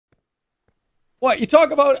What you talk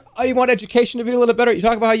about? How you want education to be a little better? You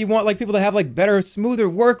talk about how you want like people to have like better, smoother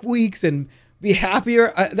work weeks and be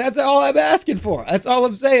happier. That's all I'm asking for. That's all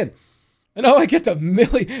I'm saying. I know I get the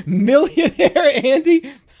millionaire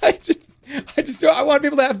Andy. I want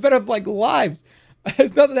people to have better like lives.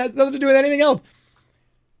 That's nothing to do with anything else.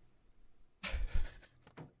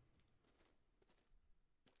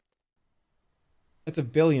 That's a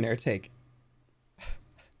billionaire take.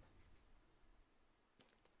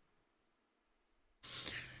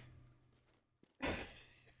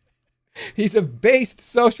 He's a based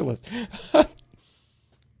socialist.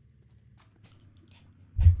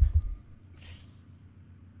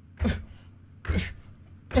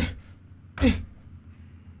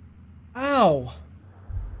 Ow.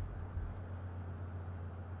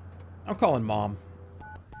 I'm calling mom.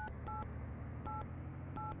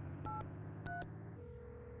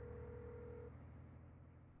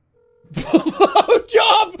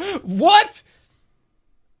 Blowjob! What?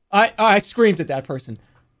 I screamed at that person.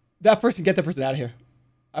 That person, get that person out of here.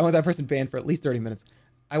 I want that person banned for at least 30 minutes.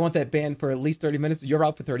 I want that banned for at least 30 minutes. You're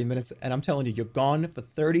out for 30 minutes, and I'm telling you, you're gone for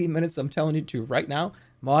 30 minutes. I'm telling you to right now.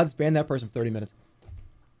 Mods, ban that person for 30 minutes.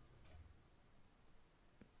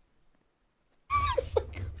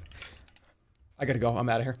 I gotta go. I'm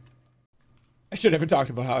out of here. I should have never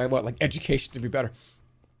talked about how I want like education to be better.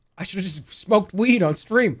 I should have just smoked weed on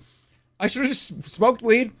stream. I should have just smoked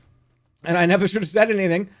weed, and I never should have said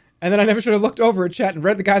anything. And then I never should have looked over at chat and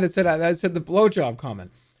read the guy that said the blowjob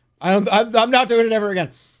comment. I'm not doing it ever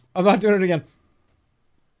again. I'm not doing it again.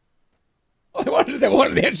 I wanted to say I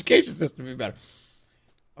wanted the education system to be better.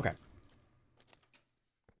 Okay.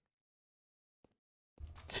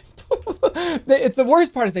 It's the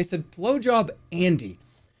worst part is they said blowjob Andy.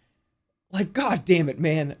 Like, god damn it,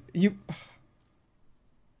 man.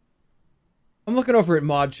 I'm looking over at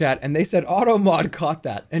mod chat and they said auto mod caught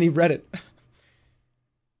that and he read it.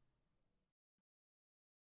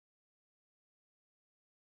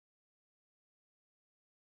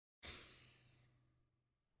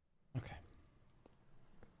 Okay.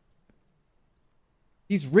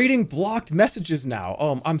 He's reading blocked messages now.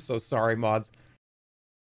 Oh, I'm so sorry, mods.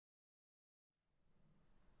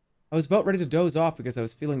 I was about ready to doze off because I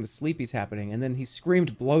was feeling the sleepies happening, and then he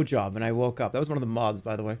screamed blowjob and I woke up. That was one of the mods,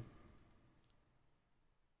 by the way.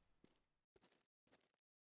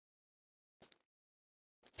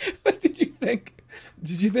 What did you think?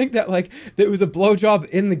 Did you think that, like, there was a blowjob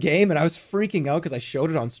in the game and I was freaking out because I showed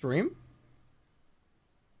it on stream?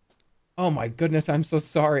 Oh my goodness, I'm so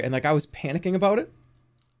sorry. And, like, I was panicking about it?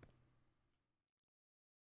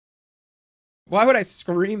 Why would I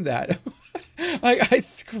scream that? I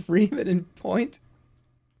scream it in point?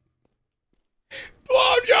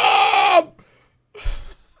 Blowjob!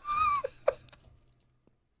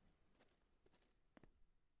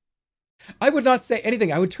 I would not say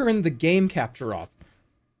anything. I would turn the game capture off.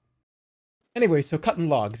 Anyway, so cutting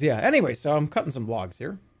logs. Yeah, anyway, so I'm cutting some logs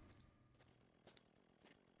here.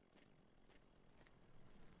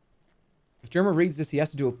 If Jerma reads this, he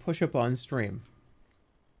has to do a push-up on stream.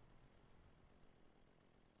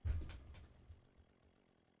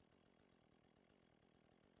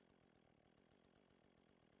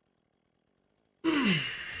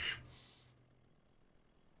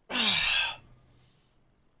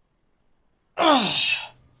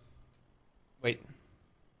 Wait.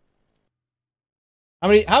 How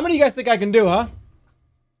many of you guys think I can do, huh?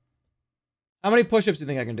 How many push-ups do you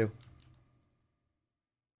think I can do?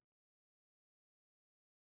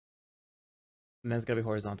 And then it's gotta be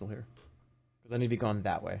horizontal here. Because I need to be going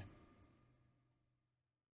that way.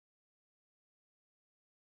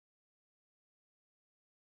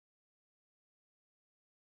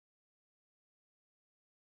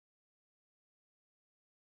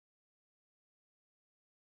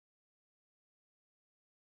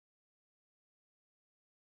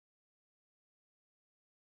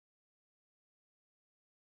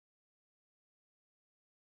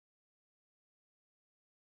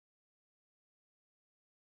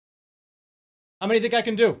 How many think I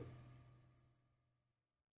can do?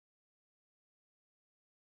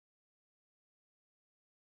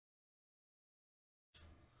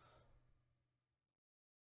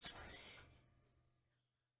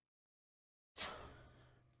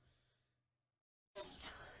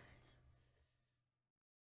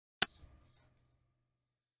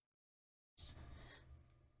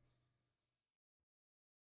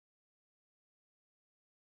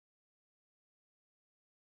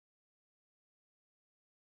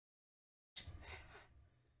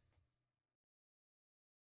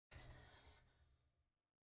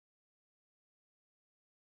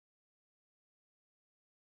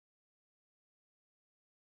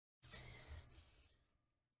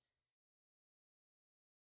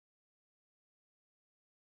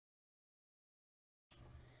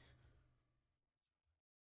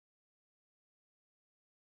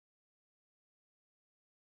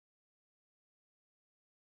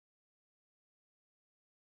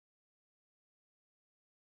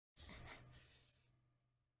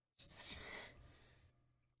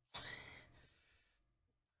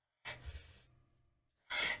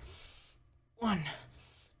 1,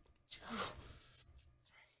 2,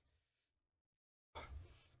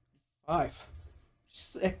 5,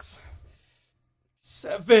 6,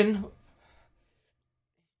 7,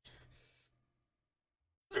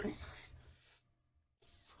 39.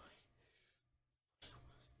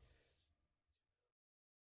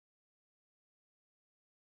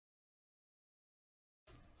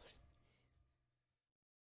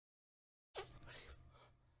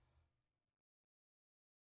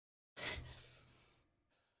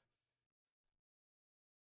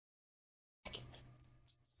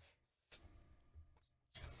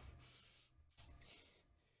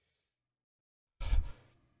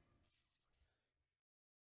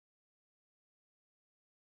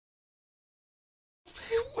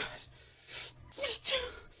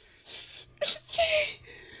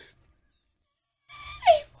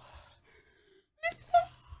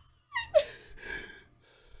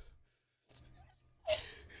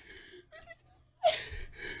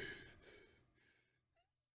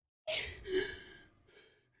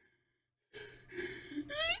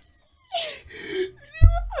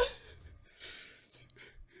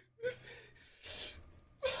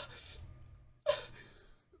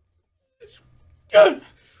 Good.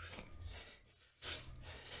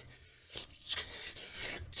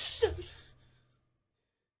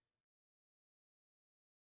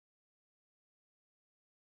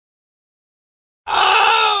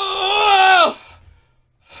 Oh!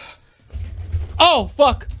 Oh,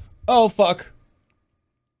 fuck. Oh, fuck.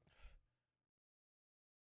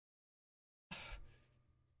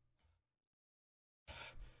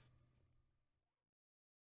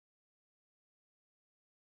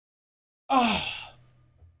 Oh.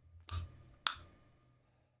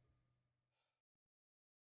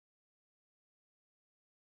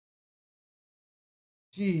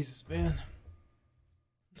 Jesus, man.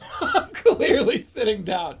 I'm clearly sitting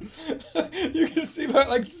down. You can see my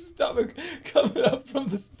like stomach coming up from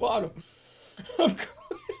this bottom. I'm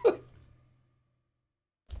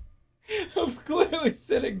clearly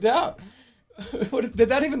sitting down. What, did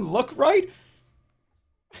that even look right?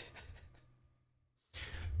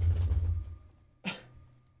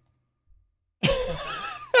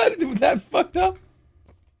 Was that fucked up?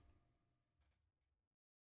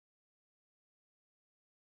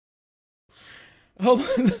 Hold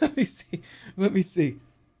on, let me see. Let me see.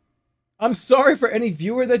 I'm sorry for any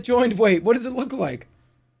viewer that joined. Wait, what does it look like?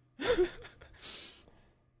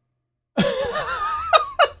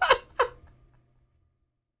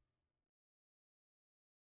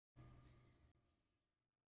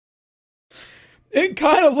 It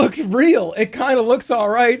kind of looks real. It kind of looks all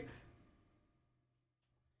right.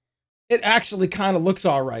 It actually kind of looks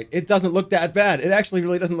all right. It doesn't look that bad. It actually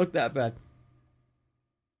really doesn't look that bad.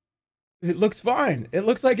 It looks fine. It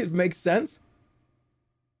looks like it makes sense.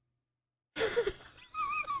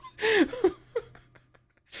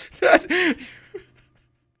 Dude.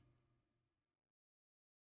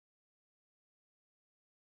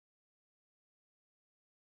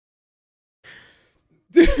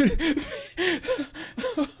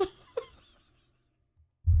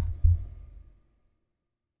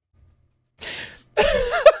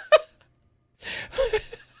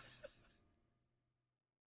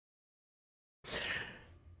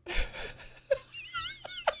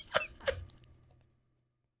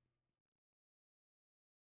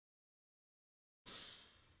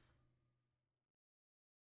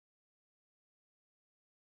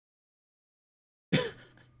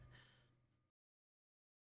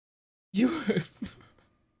 You,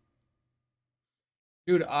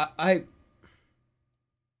 dude,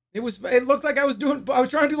 it looked like I was trying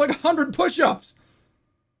to do like 100 push-ups.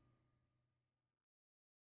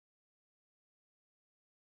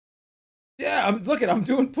 Yeah, I'm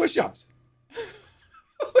doing push-ups.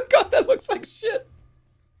 Oh my god, that looks like shit.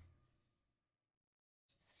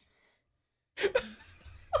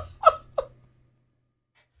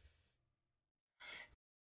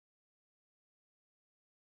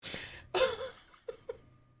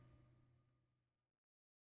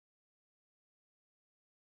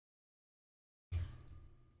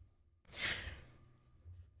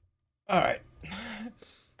 All right.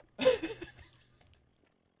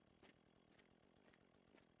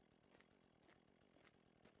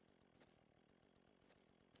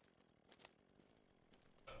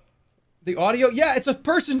 The audio? Yeah, it's a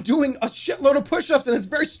person doing a shitload of push-ups and it's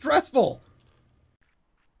very stressful.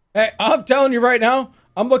 Hey, I'm telling you right now,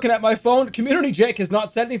 I'm looking at my phone. Community Jake has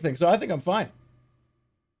not said anything, so I think I'm fine.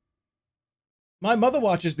 My mother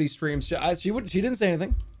watches these streams. She didn't say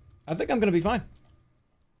anything. I think I'm gonna be fine.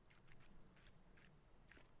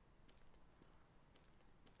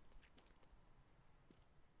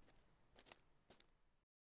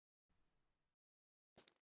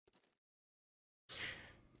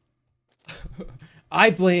 I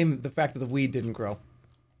blame the fact that the weed didn't grow.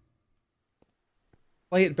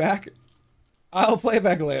 Play it back? I'll play it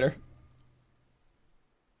back later.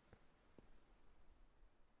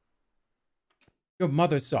 Your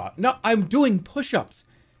mother saw it. No, I'm doing push-ups.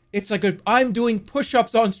 It's like I'm doing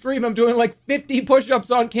push-ups on stream. I'm doing like 50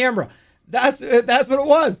 push-ups on camera. That's what it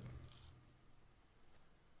was.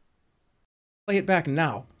 Play it back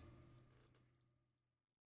now.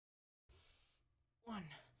 1,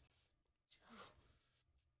 2,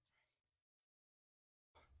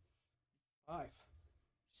 5,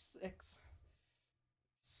 6,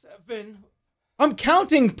 7. I'm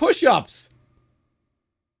counting push-ups.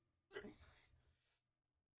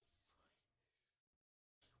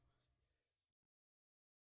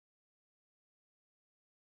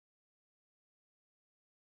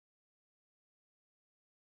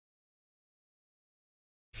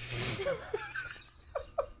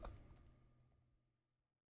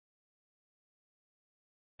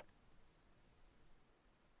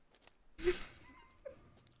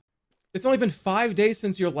 It's only been 5 days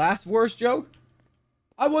since your last worst joke?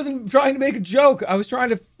 I wasn't trying to make a joke. I was trying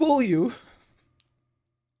to fool you.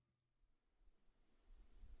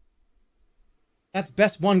 That's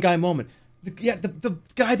best one guy moment. The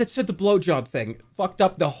guy that said the blowjob thing fucked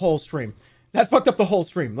up the whole stream. That fucked up the whole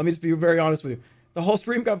stream. Let me just be very honest with you. The whole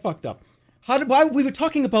stream got fucked up. Why we were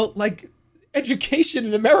talking about, like, education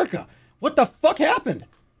in America. What the fuck happened?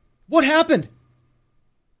 What happened?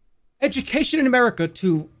 Education in America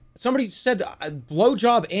to, somebody said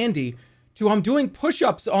blowjob Andy to I'm doing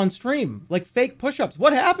push-ups on stream. Like fake push-ups.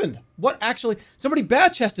 What happened? What actually, somebody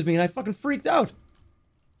bat-chested me and I fucking freaked out.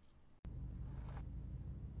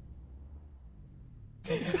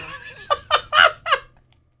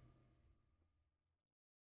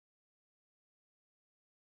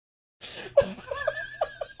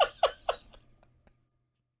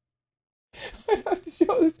 I have to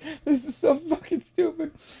show this. This is so fucking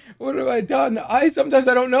stupid. What have I done? Sometimes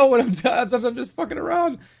I don't know what I'm doing. Sometimes I'm just fucking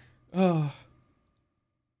around. Oh.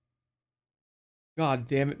 God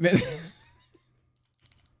damn it, man.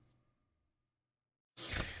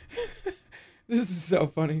 This is so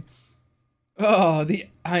funny. Oh,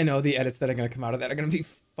 I know the edits that are gonna come out of that are gonna be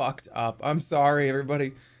fucked up. I'm sorry,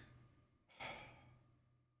 everybody.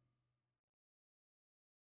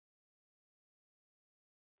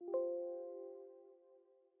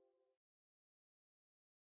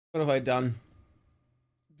 What have I done?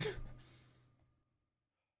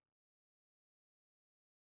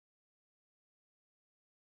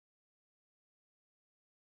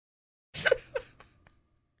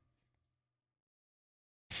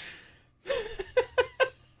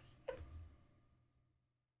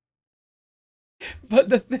 But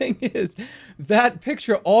the thing is, that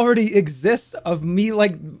picture already exists of me,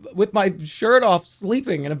 like, with my shirt off,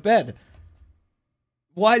 sleeping in a bed.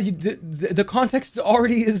 Why the context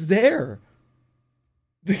already is there.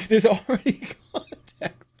 There's already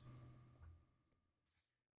context.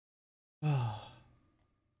 Oh.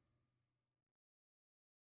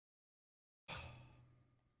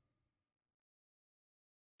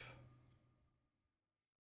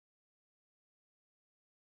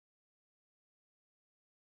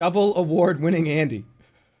 Double award-winning Andy.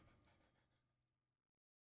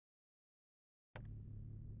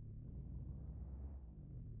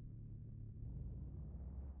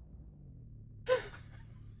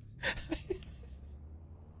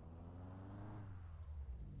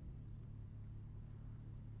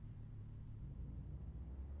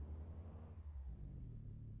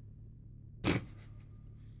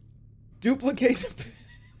 Duplicate the...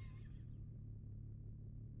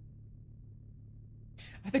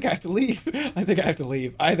 I think I have to leave. I think I have to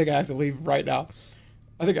leave. I think I have to leave right now.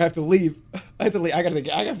 I think I have to leave. I have to leave. I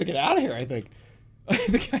have to get out of here, I think. I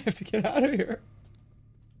think I have to get out of here.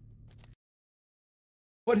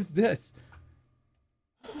 What is this?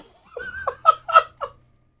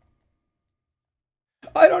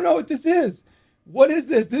 I don't know what this is. What is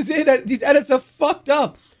this? These edits are fucked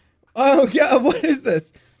up. Oh yeah, what is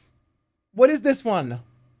this? What is this one?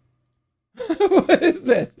 What is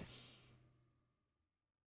this?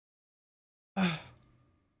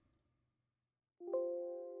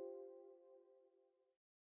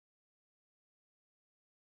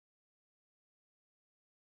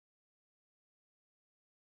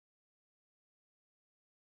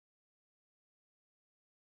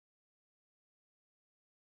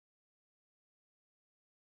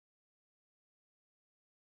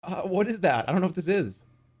 What is that? I don't know what this is.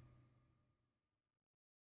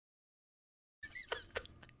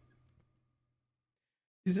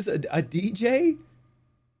 Is this a DJ?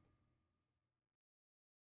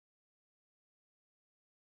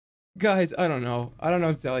 Guys, I don't know. I don't know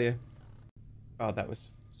what to tell you. Oh, that was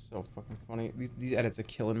so fucking funny. These edits are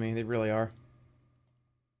killing me. They really are.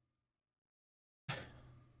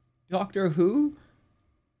 Doctor Who?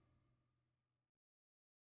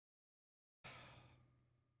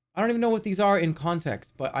 I don't even know what these are in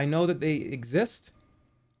context, but I know that they exist.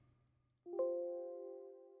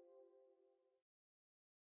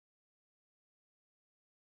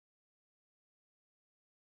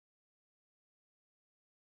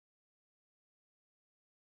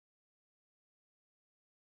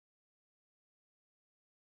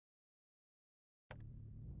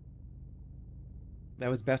 That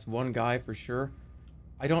was best one guy for sure.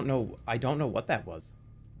 I don't know what that was.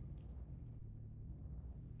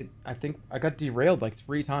 I think I got derailed like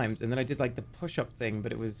 3 times, and then I did like the push-up thing,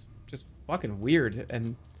 but it was just fucking weird,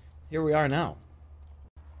 and here we are now.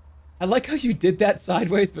 I like how you did that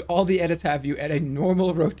sideways, but all the edits have you at a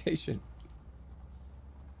normal rotation.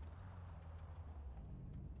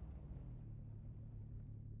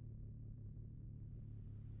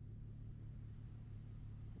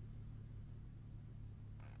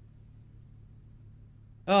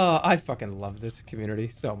 Oh, I fucking love this community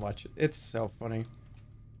so much. It's so funny.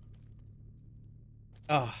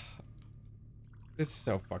 Oh, this is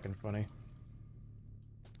so fucking funny.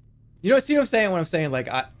 You know, see what I'm saying when I'm saying, like,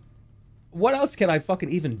 what else can I fucking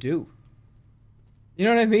even do? You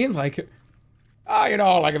know what I mean? Like, you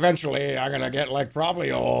know, like, eventually I'm gonna get, like,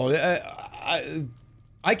 probably old. I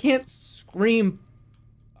can't scream.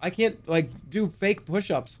 I can't, like, do fake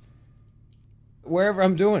push-ups wherever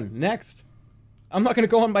I'm doing. Next. I'm not gonna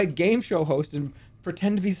go on my game show host and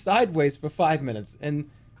pretend to be sideways for 5 minutes and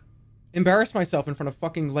embarrass myself in front of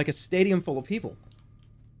fucking, like, a stadium full of people.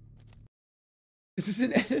 Is this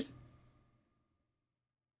an edit?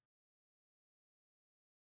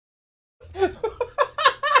 I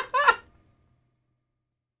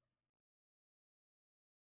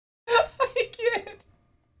can't.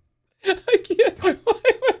 I can't. Why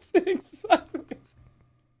am I sitting sideways?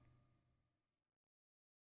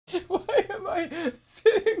 Why am I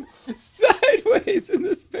sitting sideways in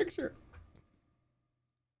this picture?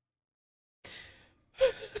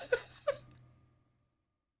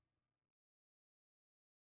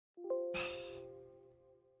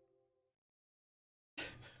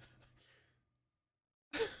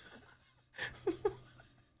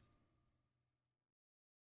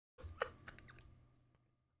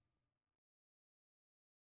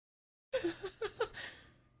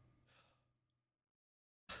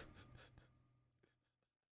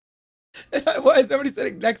 Why is somebody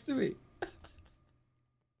sitting next to me?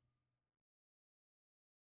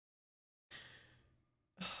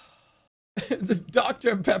 This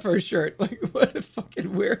Dr. Pepper shirt. Like, what a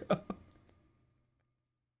fucking weirdo.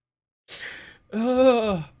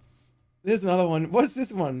 Oh, there's another one. What is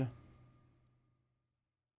this one?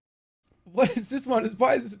 What is this one?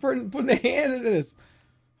 Why is this person putting their hand into this?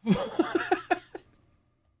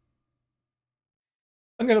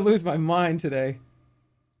 I'm gonna lose my mind today.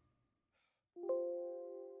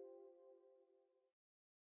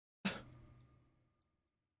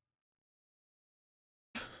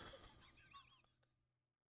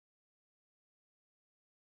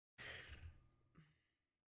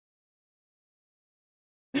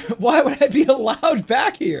 Why would I be allowed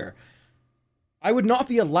back here? I would not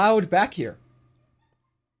be allowed back here.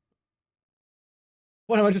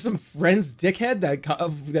 What, am I just some friend's dickhead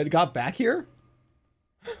that got back here?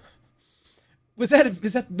 That's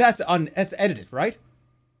edited, right?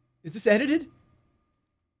 Is this edited?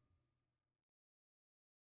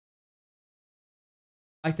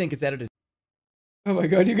 I think it's edited. Oh my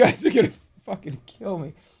god, you guys are gonna fucking kill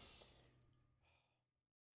me.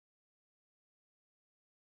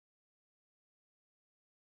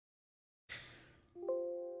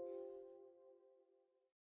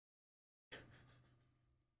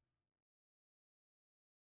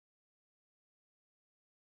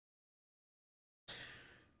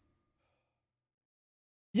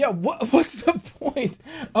 Yeah, what's the point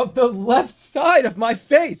of the left side of my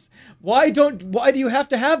face? Why do you have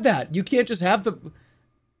to have that? You can't just have the...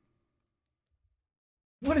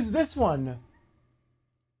 What is this one?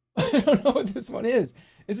 I don't know what this one is.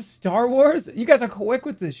 Is it Star Wars? You guys are quick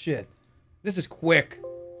with this shit. This is quick.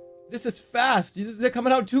 This is fast. They're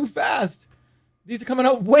coming out too fast. These are coming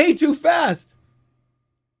out way too fast.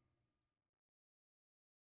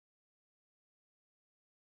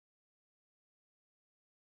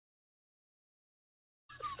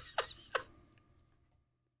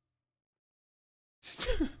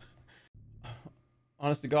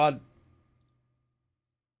 Honest to God,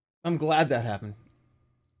 I'm glad that happened.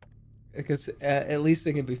 Because at least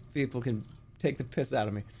people can take the piss out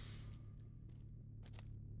of me.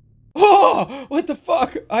 Oh, what the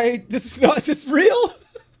fuck? This is not, is this real?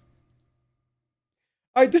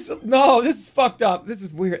 Alright, no, this is fucked up. This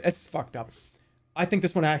is weird. This is fucked up. I think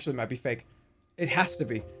this one actually might be fake. It has to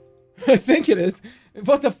be. I think it is.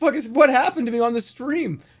 What the fuck what happened to me on the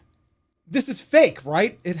stream? This is fake,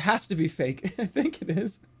 right? It has to be fake. I think it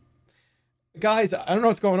is. Guys, I don't know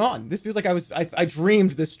what's going on. This feels like I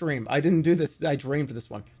dreamed this stream. I didn't do this. I dreamed this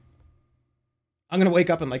one. I'm gonna wake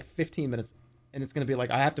up in like 15 minutes and it's gonna be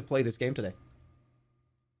like, I have to play this game today.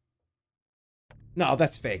 No,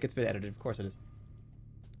 that's fake. It's been edited. Of course it is.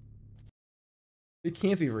 It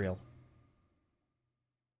can't be real.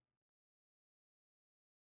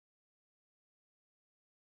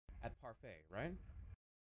 At Parfait, right?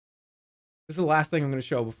 This is the last thing I'm gonna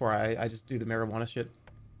show before I just do the marijuana shit.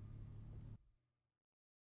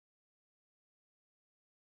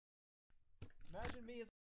 Imagine me as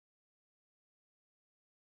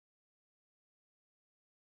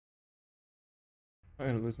I'm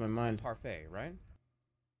gonna lose my mind. Parfait, right?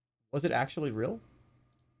 Was it actually real?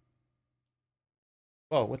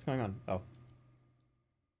 Whoa, what's going on? Oh.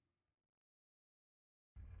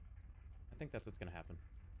 I think that's what's gonna happen.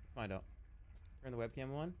 Let's find out. Turn the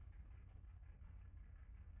webcam on.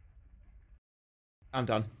 I'm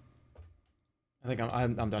done. I think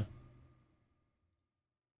I'm done.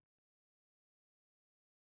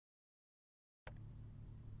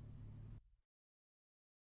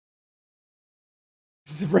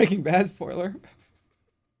 This is a Breaking Bad spoiler.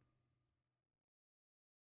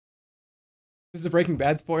 This is a Breaking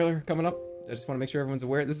Bad spoiler coming up. I just want to make sure everyone's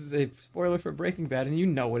aware. This is a spoiler for Breaking Bad, and you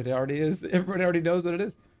know what it already is. Everyone already knows what it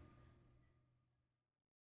is.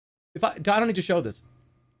 I don't need to show this.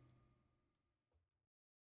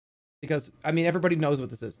 Because, I mean, everybody knows what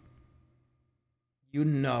this is. You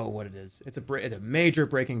know what it is. It's a major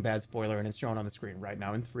Breaking Bad spoiler, and it's shown on the screen right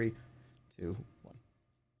now in 3, 2, 1.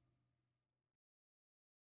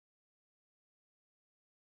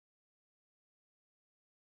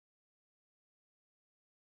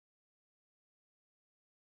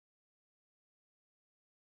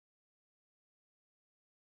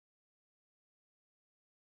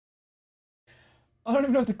 I don't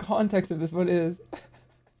even know what the context of this one is.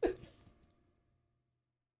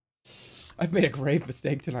 I've made a grave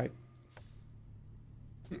mistake tonight.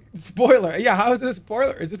 Spoiler. Yeah, how is it a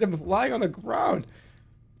spoiler? It's just him lying on the ground.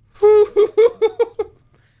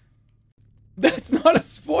 That's not a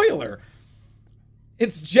spoiler.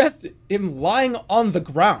 It's just him lying on the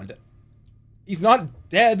ground. He's not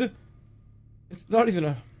dead. It's not even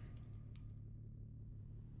a...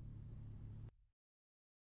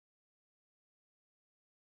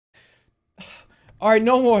 Alright,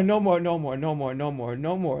 no more, no more, no more, no more, no more,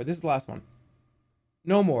 no more. This is the last one.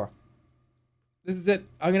 No more. This is it.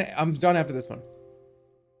 I'm done after this one.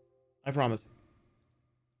 I promise.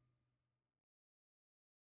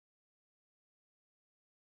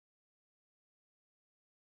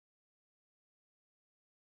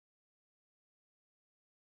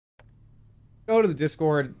 Go to the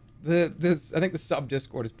Discord. I think the sub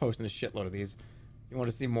Discord is posting a shitload of these. If you want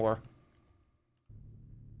to see more.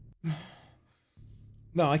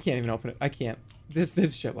 No, I can't even open it. I can't. There's a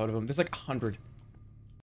shitload of them. There's like 100.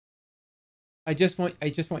 I just want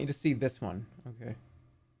you to see this one. Okay.